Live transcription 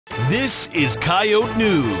This is Coyote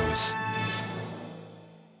News.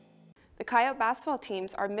 The Coyote basketball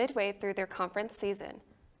teams are midway through their conference season.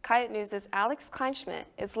 Coyote News' Alex Kleinschmidt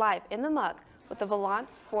is live in the muck with the Volante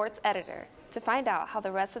sports editor to find out how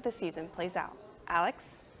the rest of the season plays out. Alex?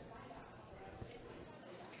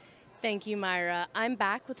 Thank you, Myra. I'm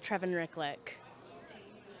back with Trevan Rychlik.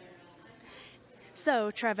 So,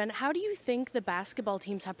 Trevan, how do you think the basketball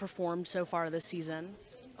teams have performed so far this season?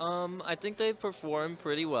 I think they've performed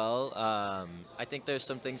pretty well. I think there's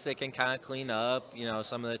some things they can kind of clean up,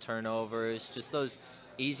 some of the turnovers, just those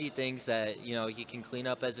easy things that, you can clean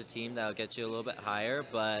up as a team that'll get you a little bit higher.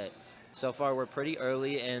 But so far, we're pretty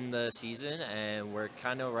early in the season, and we're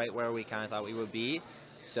kind of right where we kind of thought we would be.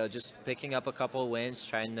 So just picking up a couple of wins,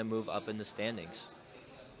 trying to move up in the standings.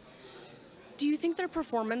 Do you think their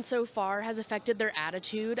performance so far has affected their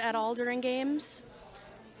attitude at all during games?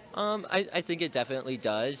 I think it definitely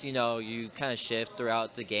does. You kind of shift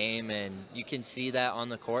throughout the game, and you can see that on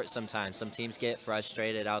the court sometimes. Some teams get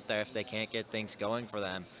frustrated out there if they can't get things going for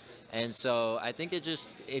them. And so I think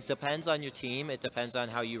it depends on your team. It depends on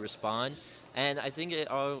how you respond. And I think it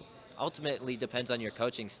ultimately depends on your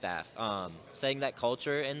coaching staff. Setting that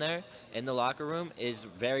culture in there, in the locker room, is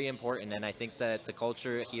very important. And I think that the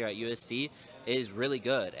culture here at USD is really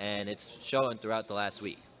good, and it's shown throughout the last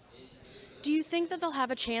week. Do you think that they'll have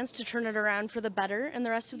a chance to turn it around for the better in the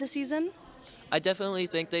rest of the season? I definitely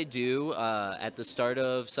think they do. At the start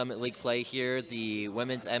of Summit League play here, the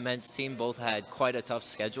women's and men's team both had quite a tough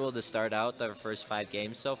schedule to start out their first 5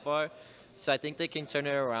 games so far. So I think they can turn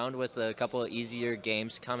it around with a couple of easier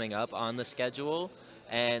games coming up on the schedule,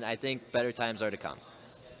 and I think better times are to come.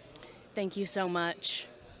 Thank you so much.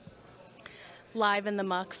 Live in the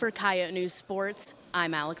muck for Coyote News Sports,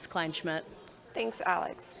 I'm Alex Kleinschmidt. Thanks,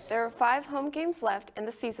 Alex. There are 5 home games left in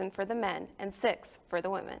the season for the men and 6 for the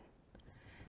women.